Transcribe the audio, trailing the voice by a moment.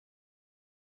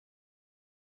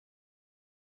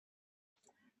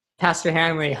Pastor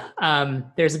Hanley,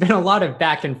 there's been a lot of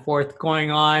back and forth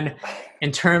going on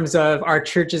in terms of our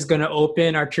church is going to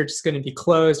open, our church is going to be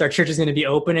closed, our church is going to be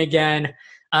open again.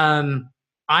 Um,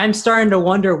 I'm starting to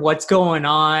wonder what's going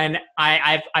on.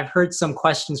 I've heard some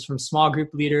questions from small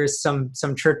group leaders, some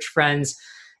church friends,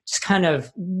 just kind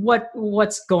of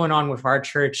what's going on with our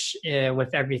church,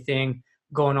 with everything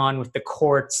going on with the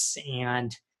courts,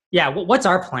 and yeah, what's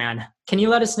our plan? Can you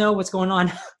let us know what's going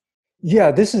on?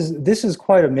 Yeah, this is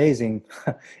quite amazing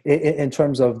in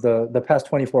terms of the past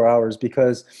 24 hours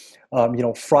because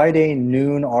Friday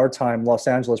noon our time, Los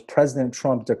Angeles, President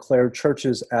Trump declared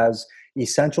churches as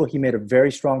essential. He made a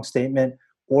very strong statement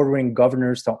ordering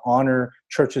governors to honor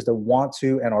churches that want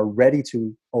to and are ready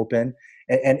to open.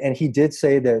 And he did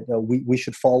say that we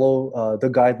should follow the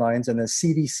guidelines, and the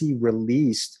CDC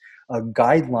released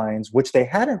guidelines, which they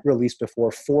hadn't released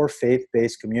before, for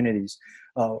faith-based communities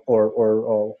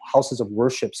or houses of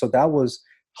worship. So that was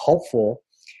helpful.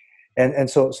 And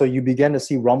so you begin to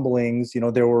see rumblings.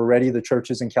 There were already the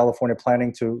churches in California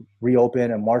planning to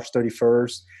reopen on March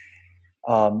 31st.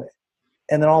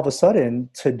 And then all of a sudden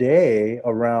today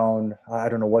around, I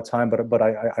don't know what time, but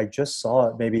I just saw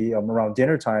it maybe around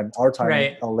dinner time, our time in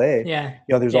Right. LA. Yeah.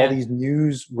 There's all Yeah. these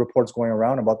news reports going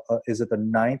around about, is it the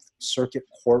Ninth Circuit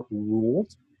Court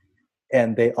ruled,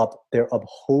 and they're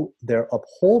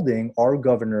upholding our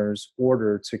governor's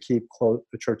order to keep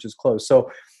the churches closed.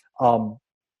 So um,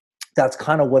 that's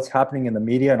kind of what's happening in the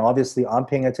media, and obviously I'm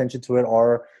paying attention to it.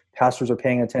 Our pastors are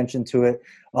paying attention to it.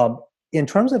 In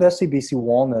terms of SCBC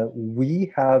Walnut,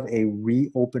 we have a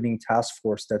reopening task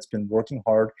force that's been working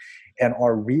hard, and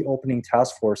our reopening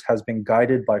task force has been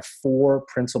guided by four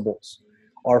principles.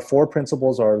 Our four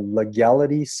principles are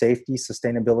legality, safety,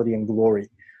 sustainability, and glory.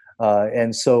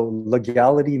 And so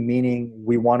legality, meaning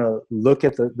we want to look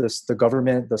at the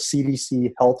government, the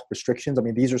CDC health restrictions. I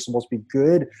mean, these are supposed to be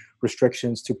good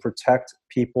restrictions to protect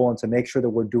people and to make sure that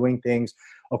we're doing things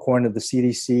according to the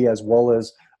CDC as well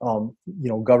as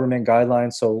government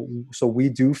guidelines. So we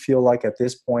do feel like at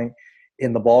this point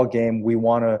in the ball game, we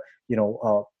want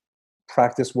to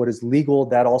practice what is legal.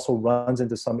 That also runs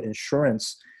into some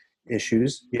insurance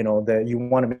issues. That you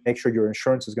want to make sure your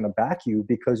insurance is going to back you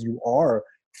because you are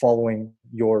following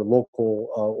your local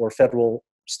or federal,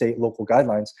 state, local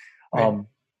guidelines. Right.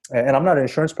 And I'm not an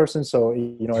insurance person, so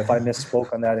if I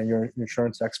misspoke on that and you're an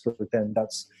insurance expert, then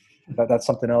that's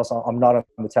something else. I'm not on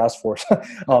the task force.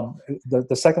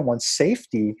 The second one,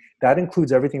 safety, that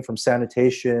includes everything from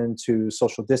sanitation to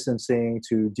social distancing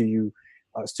to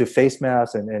face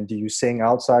masks, and do you sing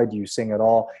outside? Do you sing at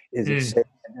all? Is it Mm. safe?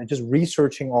 And just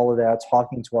researching all of that,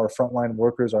 talking to our frontline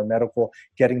workers, our medical,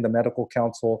 getting the medical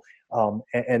counsel,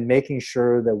 and making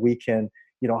sure that we can,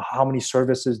 how many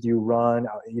services do you run?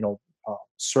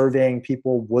 Surveying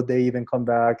people, would they even come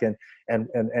back, and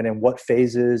in what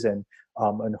phases, and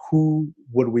who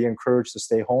would we encourage to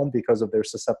stay home because of their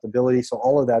susceptibility. So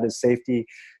all of that is safety.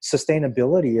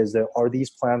 Sustainability is that, are these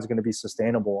plans going to be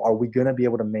sustainable? Are we going to be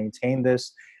able to maintain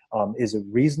this? Is it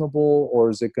reasonable, or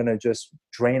is it going to just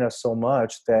drain us so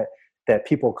much that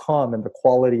people come and the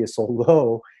quality is so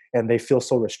low and they feel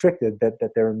so restricted that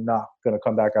they're not going to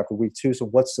come back after week two? So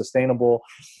what's sustainable?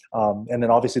 And then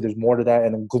obviously there's more to that.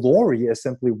 And then glory is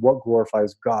simply what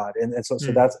glorifies God. And so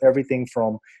Mm. that's everything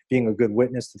from being a good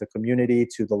witness to the community,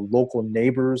 to the local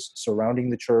neighbors surrounding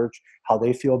the church, how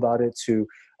they feel about it, to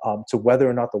whether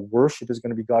or not the worship is going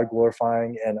to be God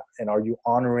glorifying, and are you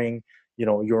honoring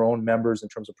your own members in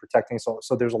terms of protecting. So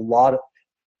there's a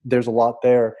lot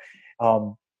there.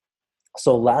 Um,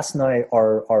 so last night,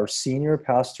 our senior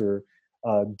pastor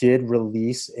did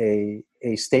release a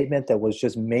statement that was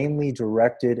just mainly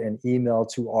directed an email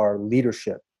to our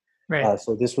leadership. Right.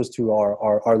 So this was to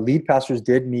our lead pastors.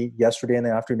 Did meet yesterday in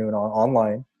the afternoon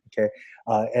online. Okay.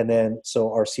 And then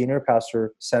so our senior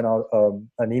pastor sent out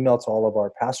an email to all of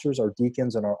our pastors, our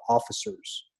deacons, and our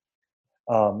officers.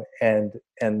 And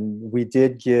we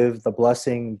did give the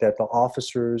blessing that the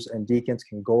officers and deacons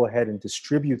can go ahead and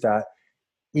distribute that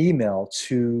email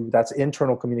that's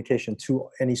internal communication to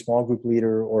any small group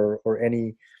leader or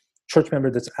any church member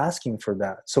that's asking for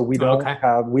that. So we don't Okay.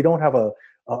 have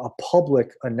a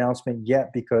public announcement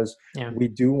yet, because Yeah. we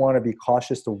do want to be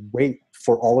cautious to wait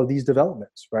for all of these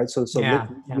developments, right? So Yeah.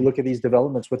 you Yeah. look at these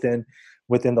developments within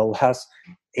the last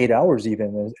 8 hours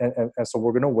even, and so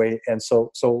we're going to wait. And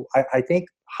so I think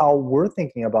how we're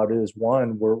thinking about it is,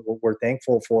 one, we're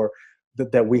thankful for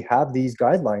that we have these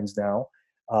guidelines now.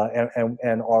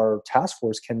 And our task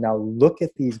force can now look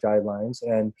at these guidelines,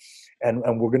 and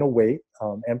we're going to wait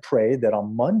and pray that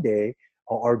on Monday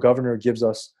our governor gives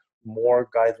us more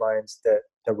guidelines that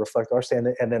reflect our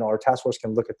standard, and then our task force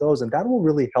can look at those, and that will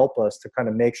really help us to kind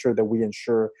of make sure that we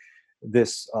ensure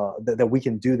this that we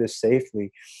can do this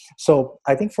safely. So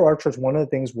I think for our church, one of the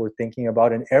things we're thinking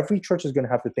about, and every church is going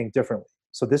to have to think differently.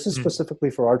 So this is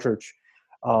specifically for our church.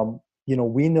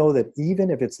 We know that even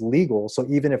if it's legal, so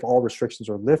even if all restrictions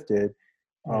are lifted,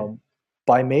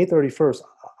 by May 31st,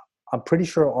 I'm pretty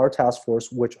sure our task force,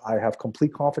 which I have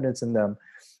complete confidence in them,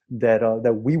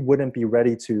 that we wouldn't be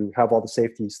ready to have all the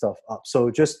safety stuff up.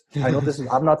 So just, I know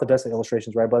I'm not the best at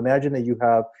illustrations, right? But imagine that you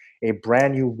have a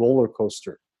brand new roller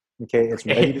coaster. Okay, it's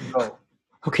ready to go.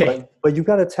 Okay. But you've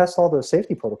got to test all the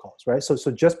safety protocols, right? So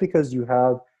just because you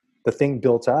have the thing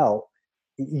built out,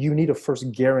 you need to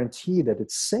first guarantee that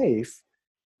it's safe.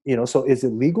 So is it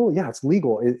legal? Yeah, it's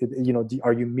legal.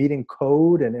 Are you meeting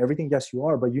code and everything? Yes, you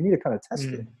are. But you need to kind of test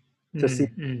it to see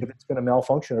if it's going to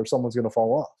malfunction or if someone's going to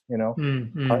fall off. In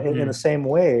the same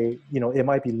way, it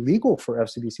might be legal for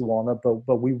FCBC Walnut,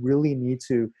 but we really need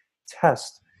to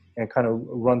test and kind of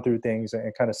run through things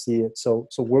and kind of see it. So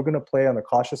we're going to play on the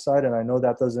cautious side, and I know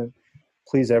that doesn't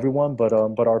please everyone, but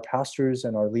our pastors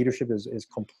and our leadership is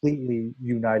completely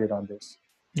united on this.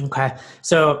 Okay.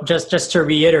 So just to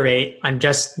reiterate, I'm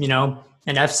just,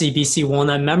 an FCBC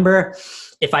Walnut member.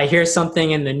 If I hear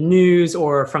something in the news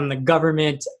or from the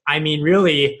government, I mean,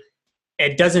 really,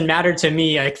 it doesn't matter to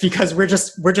me, because we're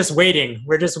just waiting.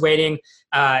 We're just waiting.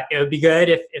 It would be good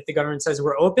if the government says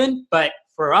we're open, but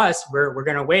for us, we're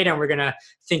going to wait and we're going to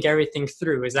think everything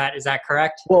through. Is that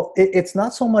correct? Well, it's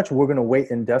not so much we're going to wait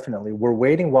indefinitely. We're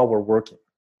waiting while we're working,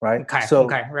 right? Okay. So,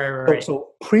 okay. Right.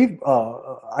 So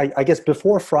I guess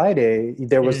before Friday,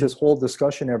 there was this whole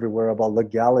discussion everywhere about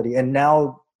legality, and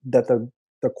now that the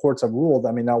courts have ruled,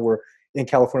 I mean, now we're in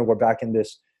California, we're back in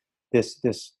this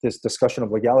discussion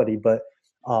of legality, but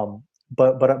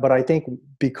I think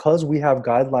because we have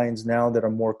guidelines now that are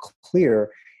more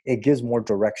clear, it gives more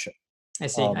direction. I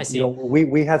see.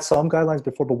 We had some guidelines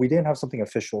before, but we didn't have something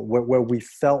official where we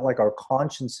felt like our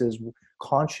conscience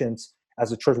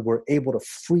as a church were able to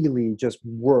freely just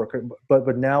work.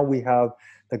 But now we have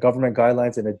the government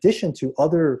guidelines in addition to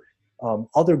other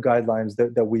guidelines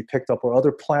that we picked up, or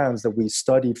other plans that we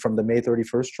studied from the May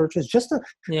 31st churches, just to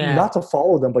not to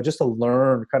follow them, but just to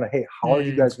learn kind of, hey, how are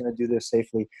you guys going to do this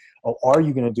safely? Or are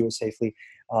you going to do it safely?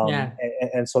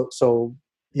 And so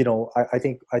I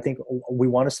think we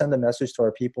want to send a message to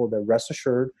our people that rest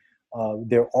assured,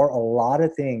 there are a lot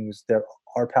of things that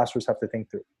our pastors have to think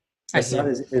through.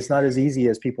 It's not as easy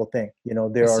as people think.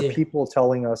 There are people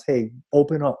telling us, hey,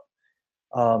 open up.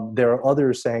 There are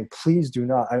others saying, please do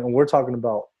not. And we're talking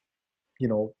about,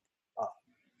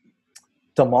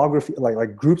 demography,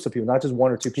 like groups of people, not just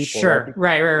one or two people. Sure.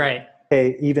 Right.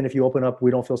 Hey, even if you open up,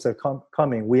 we don't feel safe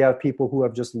coming. We have people who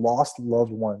have just lost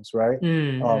loved ones, right?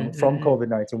 From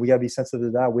COVID-19. We got to be sensitive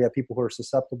to that. We have people who are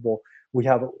susceptible. We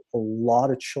have a lot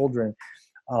of children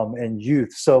and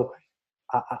youth. So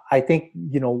I think,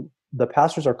 the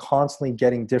pastors are constantly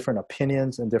getting different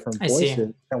opinions and different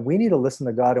voices, and we need to listen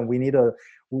to God, and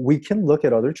we can look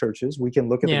at other churches, we can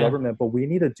look at the government, but we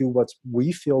need to do what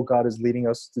we feel God is leading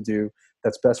us to do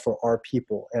that's best for our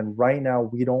people. And right now,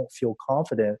 we don't feel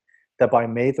confident that by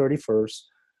May 31st,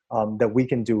 that we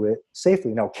can do it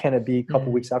safely. Now, can it be a couple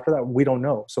weeks after that? We don't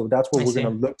know. So that's where we're going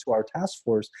to look to our task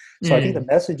force. So I think the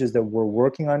message is that we're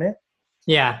working on it.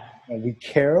 Yeah. And we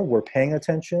care, we're paying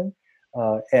attention,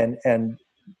 and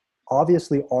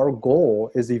obviously our goal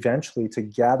is eventually to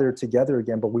gather together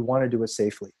again, but we want to do it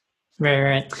safely.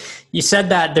 Right. You said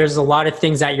that there's a lot of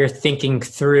things that you're thinking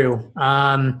through.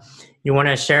 You want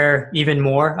to share even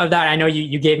more of that? I know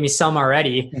you gave me some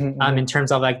already, in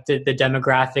terms of like the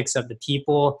demographics of the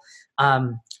people.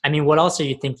 I mean, what else are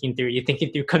you thinking through? You're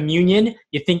thinking through communion,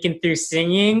 you're thinking through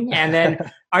singing, and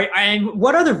then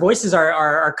what other voices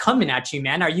are coming at you,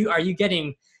 man? Are you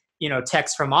getting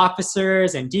texts from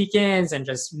officers and deacons and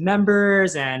just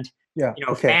members and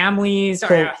families?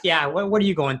 So, what are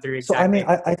you going through exactly? So I mean,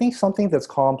 I think something that's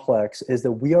complex is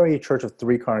that we are a church of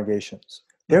 3 congregations.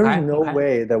 There is no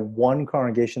way that one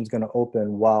congregation is going to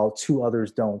open while 2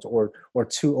 others don't, or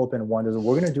 2 open, 1 doesn't.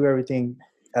 We're going to do everything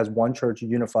as one church,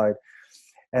 unified.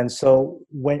 And so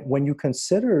when you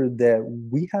consider that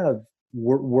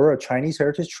we're a Chinese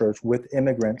heritage church with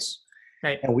immigrants.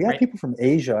 Right. And we have people from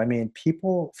Asia. I mean,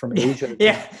 people from Asia.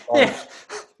 Yeah.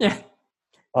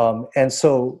 And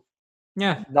so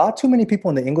not too many people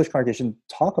in the English congregation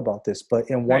talk about this, but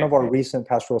in one of our recent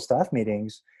pastoral staff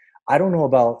meetings, I don't know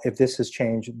about if this has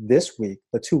changed this week,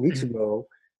 but 2 weeks ago,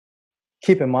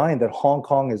 keep in mind that Hong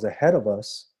Kong is ahead of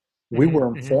us. We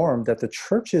were informed that the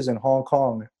churches in Hong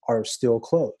Kong are still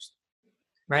closed.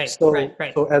 Right. So, Right.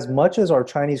 Right. so as much as our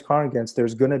Chinese congregants,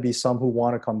 there's going to be some who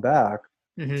want to come back.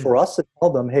 Mm-hmm. For us to tell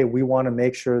them, hey, we want to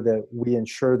make sure that we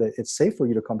ensure that it's safe for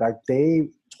you to come back, they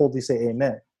totally say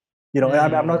amen. You know,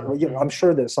 and I'm not, you know, I'm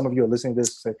sure that some of you are listening to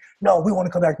this and say, no, we want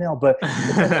to come back now. But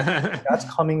that's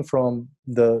coming from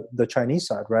the Chinese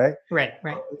side, right? Right.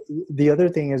 Right. The other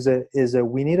thing is that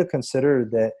we need to consider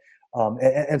that,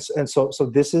 so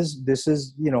this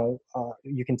is you know,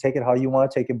 you can take it how you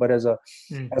want to take it, but as a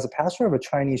pastor of a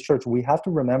Chinese church, we have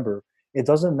to remember it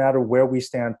doesn't matter where we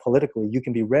stand politically. You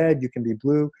can be red, you can be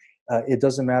blue. It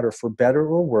doesn't matter. For better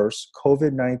or worse,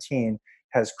 COVID-19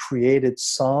 has created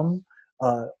some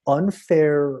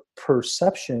unfair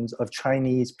perceptions of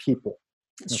Chinese people.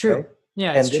 It's true.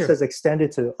 Yeah, it's and this true. has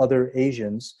extended to other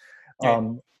Asians.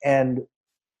 Right. And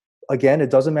again, it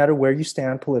doesn't matter where you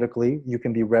stand politically. You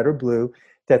can be red or blue.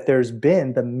 That there's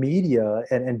been the media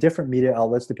and different media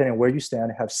outlets, depending on where you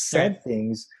stand, have said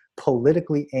things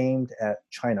politically aimed at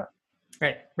China.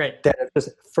 Right. Right. That have just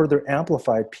further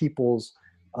amplified people's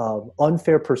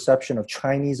unfair perception of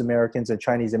Chinese Americans and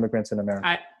Chinese immigrants in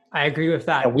America. I agree with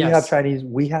that. And we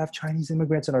have Chinese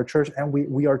immigrants in our church, and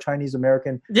we are Chinese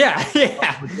American. Yeah.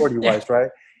 Majority wise, right?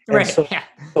 And Right. So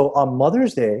on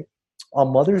Mother's Day,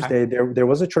 there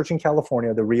was a church in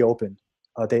California that reopened.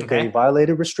 They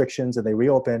violated restrictions and they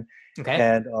reopened.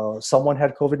 And someone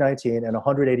had COVID-19 and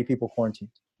 180 people quarantined.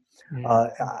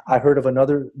 I heard of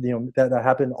another, that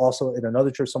happened also in another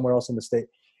church somewhere else in the state.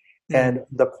 And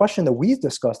the question that we've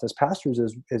discussed as pastors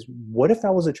is what if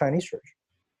that was a Chinese church?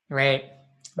 Right.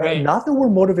 Not that we're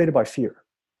motivated by fear,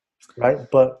 right?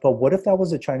 But what if that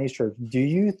was a Chinese church? Do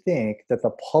you think that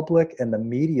the public and the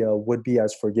media would be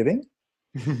as forgiving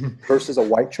versus a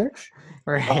white church?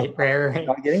 Right.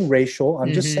 Not getting racial.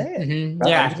 I'm just saying.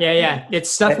 Right? Yeah. It's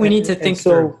stuff we need to think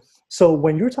through. So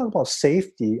when you're talking about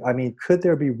safety, I mean, could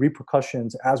there be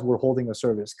repercussions as we're holding a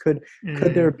service? Could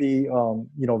there be,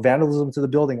 vandalism to the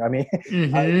building? I mean,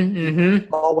 I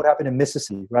saw what happened in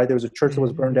Mississippi, right? There was a church that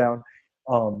was burned down.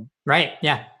 Right.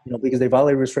 Yeah. Because they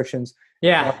violated restrictions.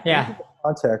 Yeah.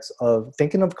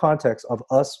 Thinking of context of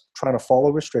us trying to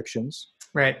follow restrictions.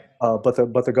 Right. But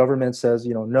the government says,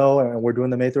 no, and we're doing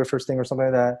the May 31st thing or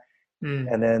something like that.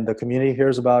 And then the community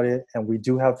hears about it, and we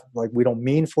do have, we don't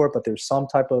mean for it, but there's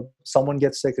someone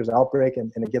gets sick, there's an outbreak,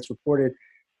 and it gets reported.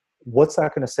 What's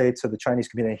that going to say to the Chinese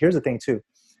community? And here's the thing too.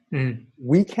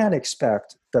 We can't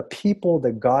expect the people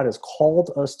that God has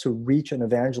called us to reach and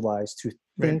evangelize to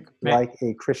think like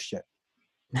a Christian.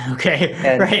 Okay.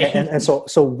 And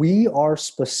so we are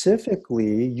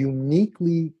specifically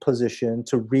uniquely positioned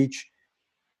to reach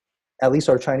at least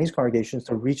our Chinese congregations,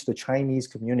 to reach the Chinese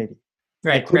community.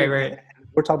 Right. We're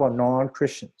talking about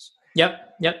non-Christians.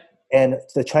 Yep. And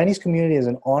the Chinese community is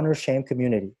an honor-shame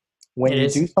community. When you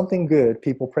do something good,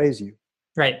 people praise you.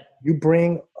 Right. You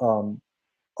bring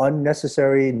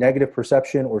unnecessary negative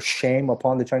perception or shame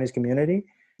upon the Chinese community.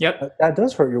 Yep. That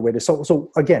does hurt your witness.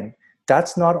 So again,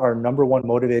 that's not our number one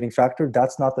motivating factor.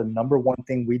 That's not the number one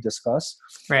thing we discuss.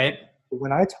 Right.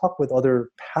 When I talk with other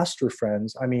pastor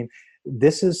friends, I mean,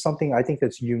 this is something I think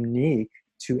that's unique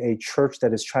to a church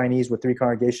that is Chinese with 3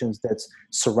 congregations that's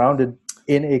surrounded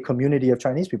in a community of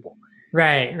Chinese people.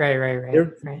 Right.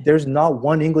 There's not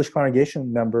one English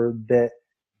congregation member that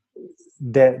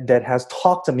has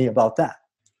talked to me about that.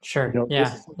 Sure.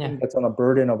 This is something that's on a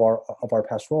burden of our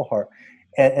pastoral heart.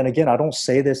 And again, I don't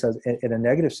say this as in a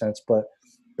negative sense, but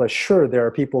sure, there are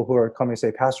people who are coming and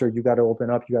say, Pastor, you got to open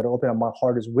up. You got to open up. My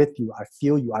heart is with you. I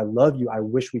feel you. I love you. I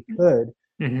wish we could.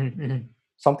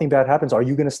 Something bad happens. Are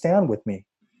you going to stand with me?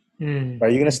 Are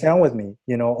you going to stand with me?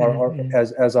 Or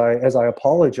as I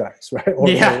apologize, right? Or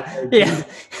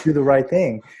do the right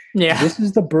thing. Yeah. This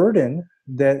is the burden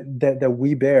that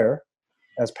we bear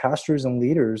as pastors and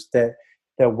leaders, that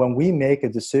when we make a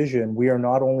decision, we are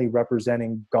not only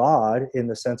representing God in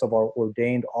the sense of our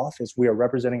ordained office, we are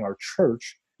representing our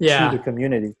church to the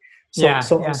community. So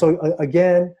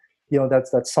again,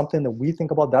 that's something that we think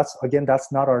about. That's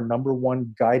not our number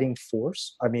one guiding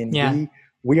force. I mean,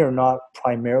 we are not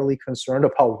primarily concerned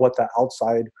about what the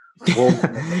outside world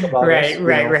thinks about us.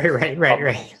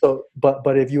 Right. So,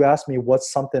 but if you ask me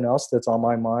what's something else that's on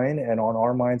my mind and on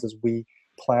our minds as we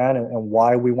plan and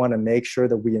why we want to make sure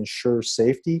that we ensure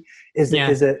safety, is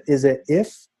it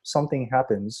if something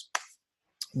happens,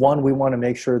 one, we want to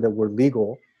make sure that we're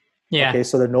legal. Okay,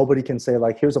 so that nobody can say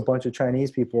here's a bunch of Chinese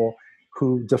people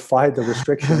who defied the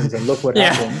restrictions and look what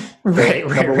happened.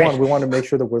 Number one, we want to make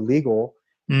sure that we're legal,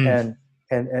 and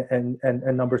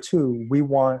number two, we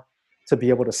want to be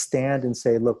able to stand and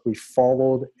say, look, we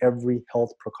followed every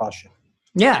health precaution.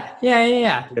 Yeah.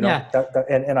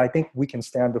 And I think we can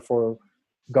stand before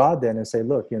God then and say,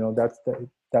 look,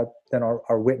 that then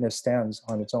our witness stands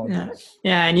on its own. Yeah.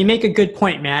 Yeah. And you make a good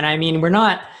point, man. I mean, we're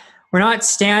not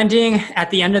standing at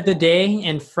the end of the day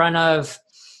in front of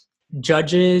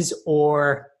judges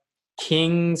or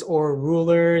kings or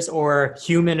rulers or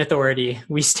human authority.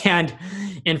 We stand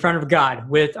in front of God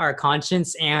with our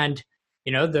conscience and,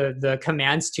 the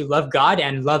commands to love God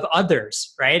and love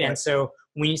others, right? And so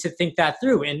we need to think that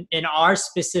through in our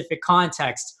specific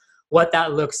context, what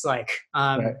that looks like.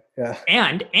 Right. Yeah.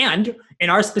 And in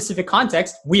our specific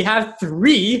context, we have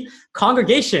 3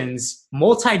 congregations,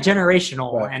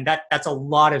 multi-generational, Right. and that's a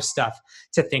lot of stuff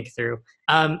to think through.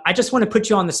 I just want to put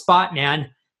you on the spot,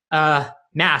 man.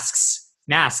 Masks.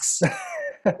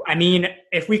 I mean,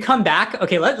 if we come back,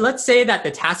 okay, let's say that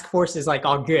the task force is like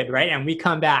all good, right? And we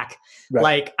come back, Right.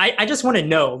 like, I just want to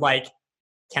know, like,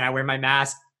 can I wear my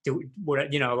mask?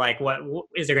 What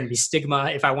is there going to be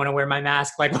stigma if I want to wear my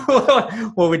mask? Like,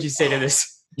 what would you say to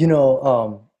this?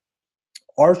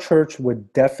 Our church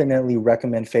would definitely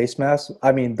recommend face masks.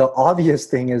 I mean, the obvious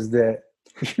thing is that,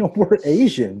 we're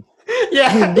Asian. Yeah.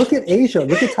 I mean, look at Asia,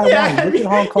 look at Taiwan, look at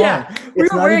Hong Kong. Yeah. We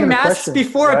were wearing masks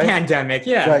before a pandemic.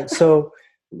 Yeah. Right. So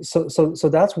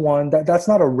that's one. That's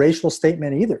not a racial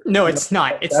statement either. No, it's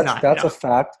not. That's a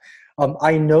fact.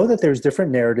 I know that there's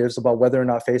different narratives about whether or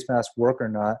not face masks work or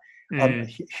not.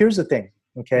 Here's the thing,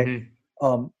 okay?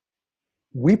 Mm-hmm.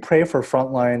 We pray for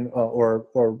frontline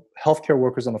or healthcare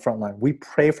workers on the front line. We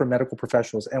pray for medical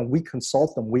professionals, and we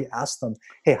consult them. We ask them,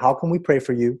 hey, how can we pray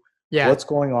for you? Yeah. What's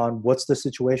going on? What's the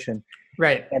situation?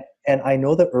 Right. And I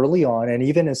know that early on, and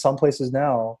even in some places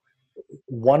now,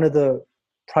 one of the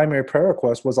primary prayer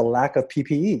request was a lack of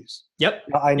PPEs. Yep.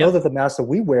 Now, I know that the masks that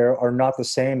we wear are not the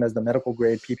same as the medical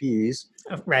grade PPEs.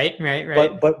 Right.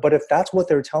 But if that's what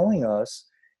they're telling us,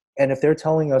 and if they're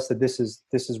telling us that this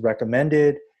is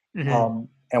recommended, mm-hmm.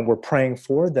 And we're praying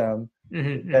for them,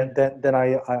 mm-hmm. then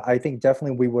I think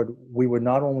definitely we would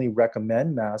not only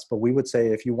recommend masks, but we would say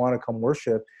if you want to come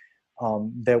worship,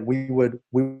 that we would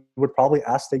probably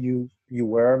ask that you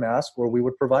wear a mask, or we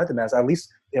would provide the mask, at least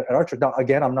at our church. Now,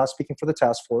 again, I'm not speaking for the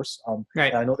task force.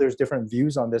 Right. I know there's different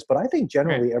views on this, but I think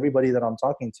generally everybody that I'm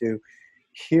talking to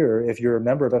here, if you're a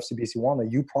member of FCBC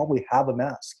Walnut, you probably have a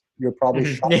mask. You're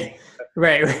probably shopping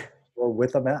right. or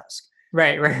with a mask.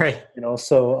 Right.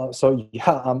 So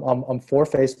yeah, I'm for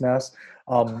face masks.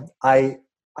 I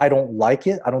don't like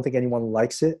it. I don't think anyone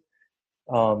likes it.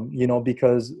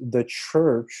 Because the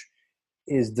church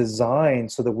is designed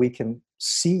so that we can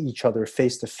see each other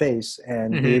face to face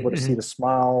and be able to see the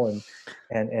smile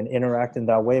and interact in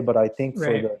that way. But I think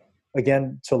to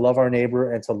love our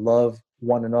neighbor and to love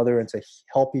one another and to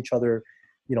help each other,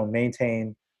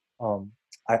 maintain,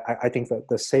 I think that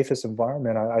the safest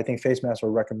environment, I think face masks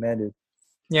are recommended.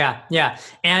 Yeah.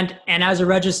 And as a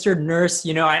registered nurse,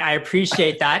 I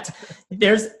appreciate that.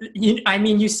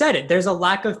 You said it, there's a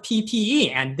lack of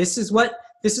PPE, and this is what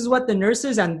the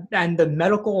nurses and the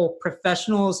medical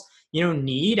professionals,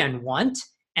 need and want.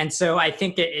 And so I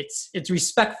think it's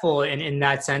respectful in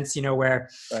that sense, where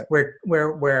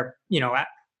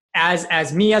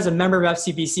as me as a member of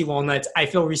FCBC Walnuts, I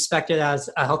feel respected as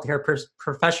a healthcare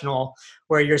professional,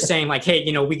 where you're saying like, hey,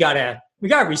 we gotta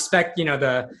respect,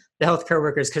 the healthcare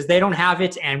workers, because they don't have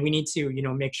it, and we need to,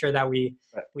 make sure that we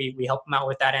help them out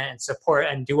with that and support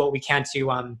and do what we can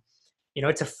to,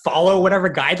 to follow whatever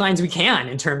guidelines we can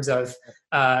in terms of,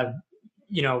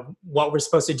 what we're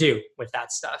supposed to do with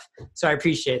that stuff. So I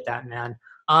appreciate that, man.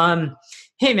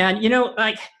 Hey, man,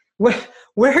 like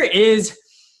where's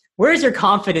your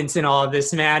confidence in all of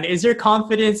this, man? Is your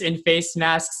confidence in face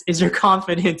masks? Is your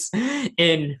confidence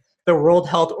in the World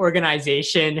Health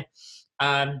Organization?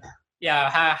 What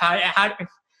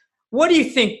do you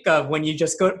think of when you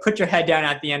just go put your head down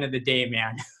at the end of the day,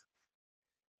 man?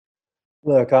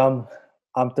 Look, I'm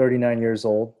 39 years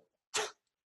old,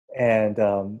 and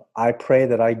I pray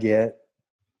that I get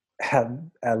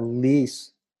at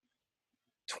least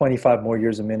 25 more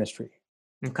years of ministry.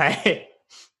 Okay.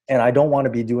 And I don't want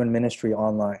to be doing ministry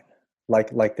online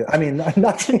like that. I mean,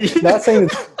 not saying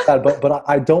that, but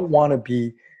I don't want to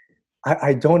be.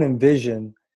 I don't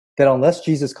envision that unless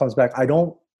Jesus comes back. I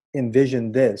don't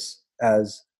envision this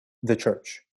as the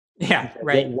church. Yeah,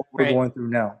 right. What we're going through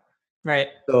now. Right.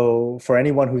 So for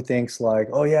anyone who thinks like,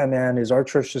 oh yeah, man, is our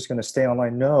church just going to stay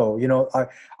online? No,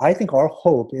 I think our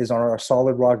hope is on our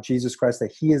solid rock, Jesus Christ,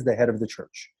 that He is the head of the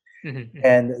church. Mm-hmm.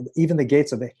 And even the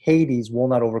gates of Hades will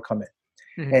not overcome it.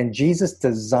 Mm-hmm. And Jesus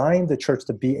designed the church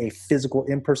to be a physical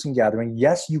in-person gathering.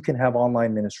 Yes, you can have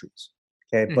online ministries.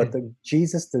 Okay. Mm-hmm. But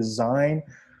Jesus designed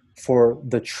for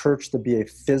the church to be a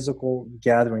physical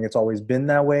gathering. It's always been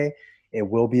that way. It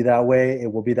will be that way.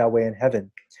 It will be that way in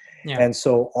heaven. Yeah. And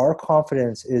so our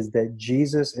confidence is that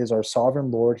Jesus is our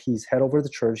sovereign Lord. He's head over the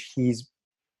church. He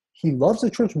loves the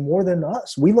church more than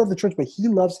us. We love the church, but he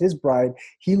loves his bride.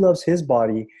 He loves his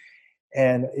body.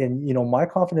 And my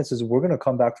confidence is we're going to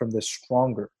come back from this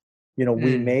stronger.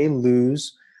 We may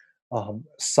lose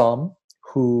some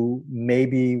who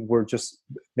maybe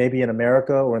in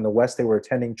America or in the West, they were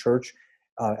attending church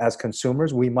as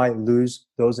consumers. We might lose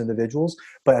those individuals,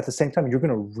 but at the same time, you're going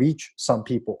to reach some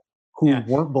people who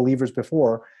weren't believers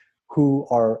before, who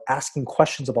are asking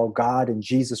questions about God and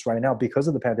Jesus right now because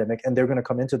of the pandemic, and they're going to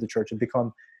come into the church and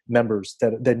become members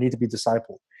that need to be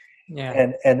discipled.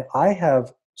 Yeah. And I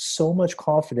have so much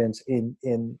confidence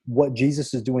in what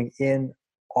Jesus is doing in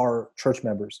our church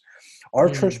members. Our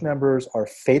church members are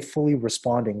faithfully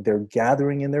responding. They're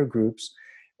gathering in their groups.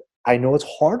 I know it's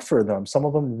hard for them. Some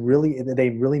of them really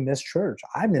miss church.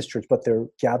 I miss church, but they're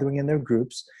gathering in their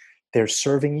groups. They're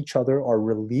serving each other. Our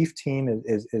relief team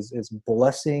is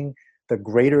blessing the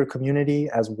greater community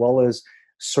as well as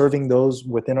serving those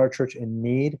within our church in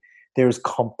need. There's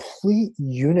complete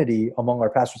unity among our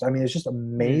pastors. I mean, it's just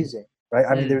amazing, right?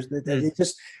 I mean, it's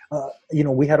just,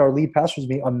 we had our lead pastors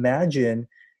meeting. Imagine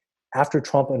after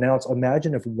Trump announced,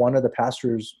 imagine if one of the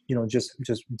pastors, just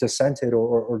dissented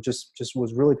or just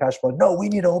was really passionate about, no, we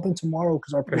need to open tomorrow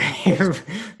because our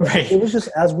right. It was just,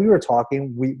 as we were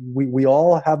talking, we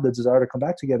all have the desire to come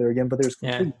back together again, but there's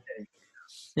complete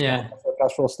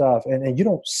pastoral staff, and you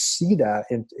don't see that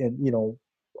in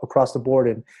across the board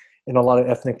in a lot of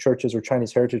ethnic churches or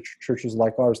Chinese heritage churches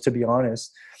like ours, to be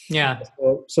honest. Yeah.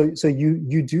 So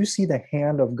you do see the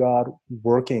hand of God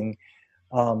working.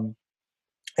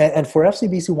 And for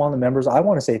FCBC One, the members, I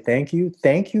want to say thank you.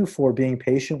 Thank you for being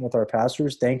patient with our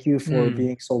pastors. Thank you for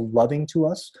being so loving to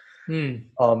us. We've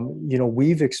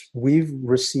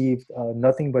received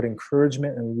nothing but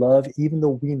encouragement and love, even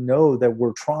though we know that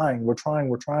we're trying,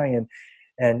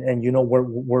 and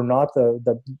we're not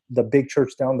the big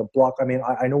church down the block. I mean,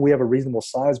 I know we have a reasonable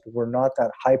size, but we're not that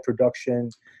high production,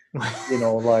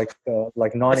 like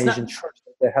non-Asian church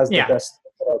that has the best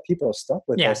people are stuck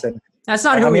with us. And that's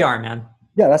not who we are, man.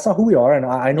 Yeah, that's not who we are. And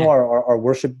I know our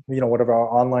worship, whatever our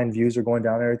online views are going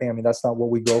down and everything. I mean, that's not what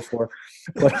we go for.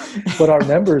 But our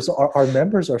members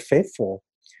are faithful.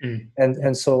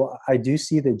 And so I do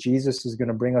see that Jesus is going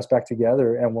to bring us back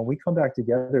together. And when we come back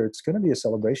together, it's going to be a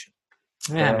celebration.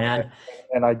 Yeah, man.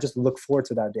 And I just look forward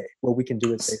to that day where we can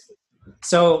do it safely.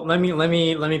 So let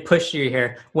me push you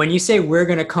here. When you say we're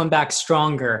going to come back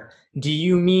stronger, do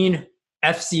you mean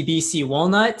FCBC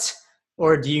Walnut,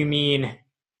 or do you mean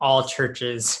all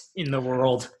churches in the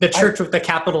world? The church with the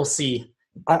capital C.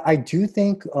 I do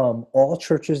think all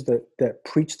churches that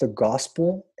preach the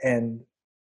gospel and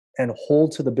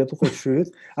hold to the biblical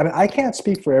truth. I mean, I can't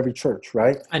speak for every church,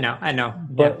 right? I know.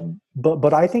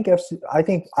 But I think I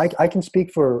can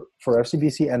speak for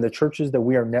FCBC and the churches that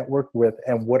we are networked with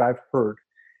and what I've heard.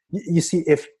 You see,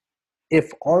 if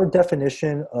our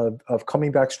definition of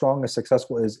coming back strong and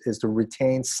successful is to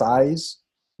retain size,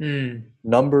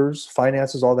 numbers,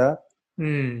 finances, all that,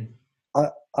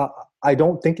 I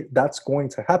don't think that's going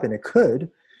to happen. It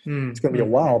could. It's going to be a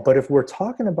while. But if we're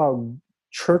talking about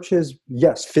churches,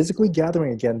 yes, physically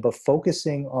gathering again, but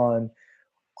focusing on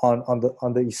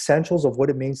the essentials of what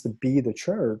it means to be the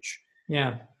church.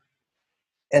 Yeah.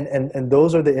 And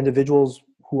those are the individuals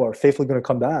who are faithfully going to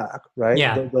come back, right?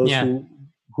 Yeah. Those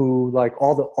who like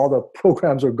all the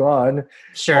programs are gone.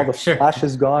 Sure. All the flash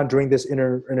is gone during this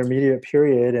intermediate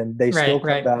period, and they still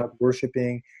come back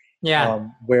worshiping. Yeah.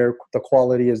 Where the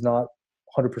quality is not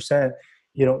 100%.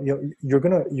 You're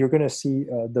gonna see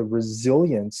the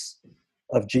resilience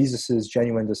of Jesus's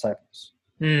genuine disciples.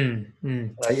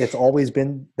 It's always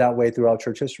been that way throughout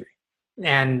church history.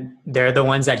 And they're the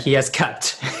ones that he has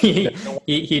kept. he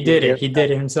did it. He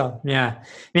did it himself. Yeah,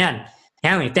 man.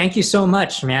 Hanley, thank you so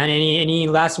much, man. Any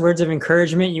last words of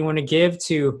encouragement you want to give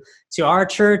to our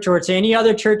church or to any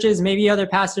other churches? Maybe other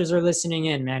pastors are listening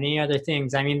in, man. Any other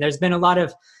things? I mean, there's been a lot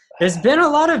of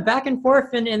back and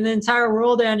forth in the entire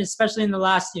world, and especially in the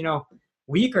last,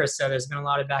 week or so, there's been a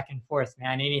lot of back and forth,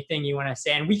 man. Anything you want to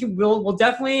say? And we'll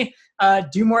definitely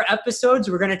do more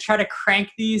episodes. We're going to try to crank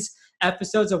these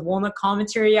episodes of Walnut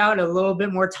Commentary out a little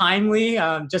bit more timely,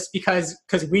 just because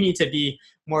we need to be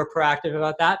more proactive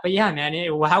about that. But yeah, man,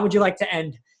 how would you like to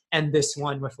end this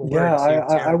one with a word?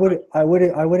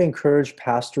 I would encourage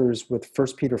pastors with 1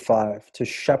 Peter 5 to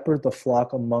shepherd the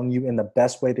flock among you in the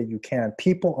best way that you can.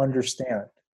 People understand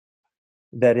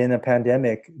that in a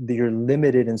pandemic, you're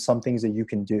limited in some things that you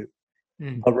can do.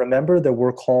 But remember that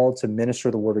we're called to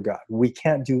minister the word of God. We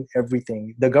can't do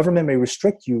everything. The government may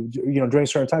restrict you, during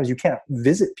certain times. You can't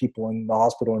visit people in the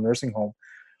hospital or nursing home.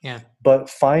 Yeah. but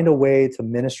find a way to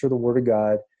minister the word of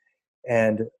God.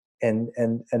 And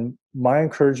my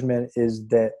encouragement is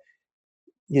that,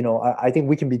 I think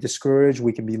we can be discouraged,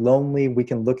 we can be lonely, we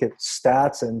can look at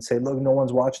stats and say, look, no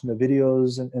one's watching the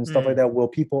videos and stuff like that. Will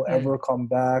people ever come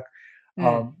back?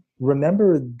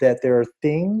 Remember that there are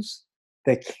things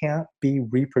that can't be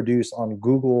reproduced on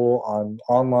Google,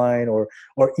 online, or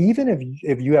even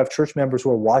if you have church members who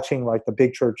are watching like the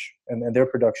big church and their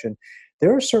production,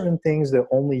 there are certain things that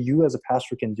only you as a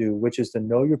pastor can do, which is to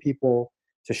know your people,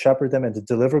 to shepherd them, and to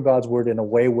deliver God's word in a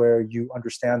way where you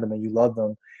understand them and you love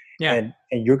them. Yeah.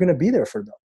 And you're going to be there for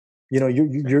them.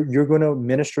 You're going to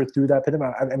minister through that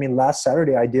pandemic. I mean, last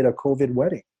Saturday I did a COVID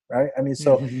wedding, right? I mean,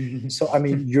 so I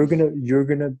mean, you're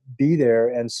gonna be there,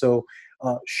 and so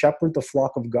shepherd the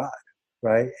flock of God,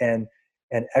 right? And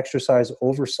exercise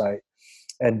oversight,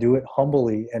 and do it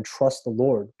humbly, and trust the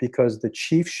Lord, because the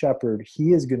chief shepherd,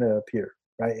 he is going to appear,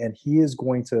 right? And he is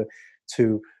going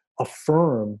to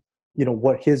affirm,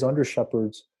 what his under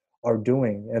shepherds are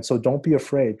doing. And so don't be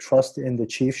afraid. Trust in the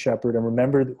chief shepherd, and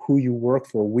remember who you work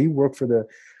for. We work for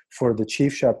the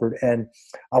chief shepherd. And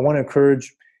I want to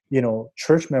encourage,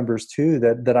 church members too,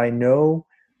 that I know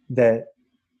that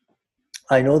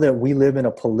we live in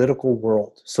a political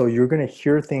world. So you're going to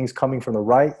hear things coming from the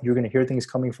right. You're going to hear things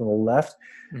coming from the left.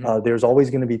 There's always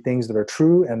going to be things that are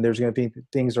true, and there's going to be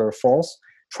things that are false.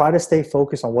 Try to stay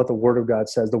focused on what the Word of God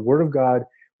says. The Word of God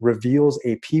reveals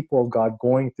a people of God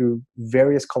going through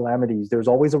various calamities. There's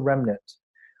always a remnant,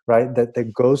 right,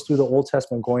 that goes through the Old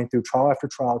Testament, going through trial after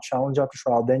trial, challenge after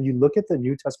trial. Then you look at the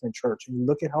New Testament church, and you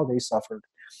look at how they suffered,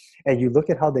 and you look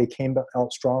at how they came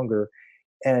out stronger.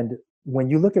 And when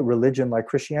you look at religion, like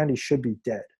Christianity should be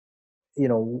dead.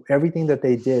 Everything that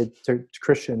they did to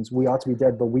Christians, we ought to be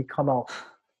dead, but we come out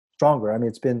stronger. I mean,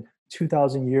 it's been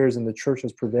 2,000 years and the church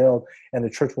has prevailed, and the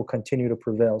church will continue to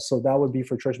prevail. So that would be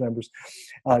for church members,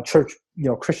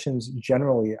 Christians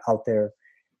generally out there.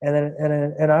 And then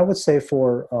and I would say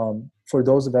for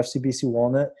those of FCBC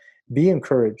Walnut, be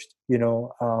encouraged.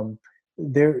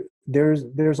 There's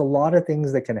a lot of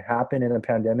things that can happen in a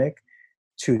pandemic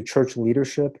to church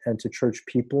leadership and to church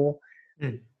people,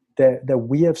 that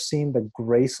we have seen the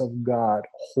grace of God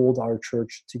hold our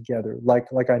church together.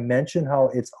 Like I mentioned, how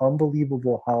it's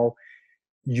unbelievable how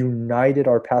united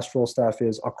our pastoral staff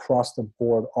is across the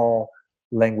board, all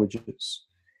languages.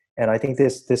 And I think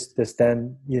this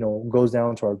then goes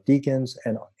down to our deacons,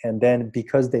 and then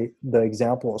because the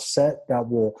example is set, that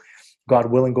will,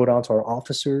 God willing, go down to our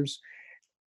officers.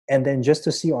 And then just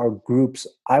to see our groups,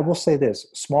 I will say this: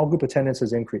 small group attendance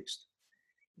has increased.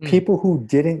 People who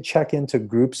didn't check into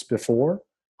groups before,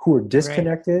 who were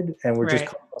disconnected and were just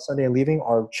coming on Sunday and leaving,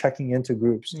 are checking into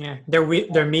groups. Yeah,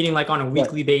 they're meeting like on a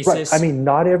weekly basis. Right. I mean,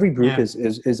 not every group is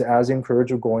as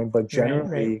encouraged or going, but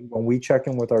generally, when we check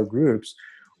in with our groups,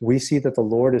 we see that the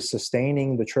Lord is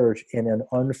sustaining the church in an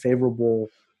unfavorable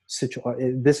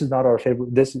situation. This is not our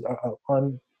favorite. This is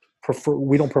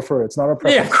we don't prefer it. It's not our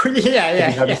preference. Yeah.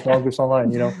 Having small groups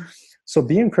online, So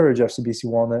be encouraged, FCBC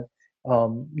Walnut.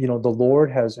 The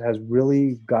Lord has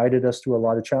really guided us through a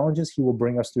lot of challenges. He will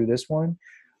bring us through this one.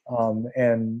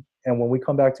 And when we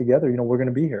come back together, we're going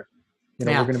to be here. We're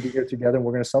going to be here together, and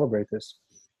we're going to celebrate this.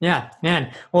 Yeah,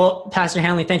 man. Well, Pastor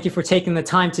Hanley, thank you for taking the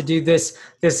time to do this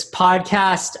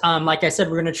podcast. Like I said,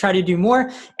 we're going to try to do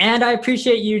more, and I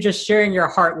appreciate you just sharing your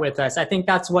heart with us. I think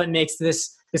that's what makes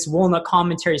this Walnut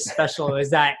Commentary special,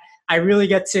 is that I really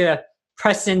get to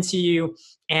press into you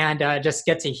and just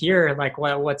get to hear like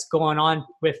what's going on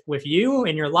with you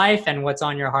in your life and what's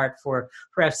on your heart for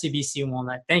FCBC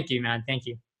Walnut. Thank you, man. Thank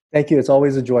you. Thank you. It's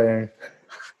always a joy, Aaron.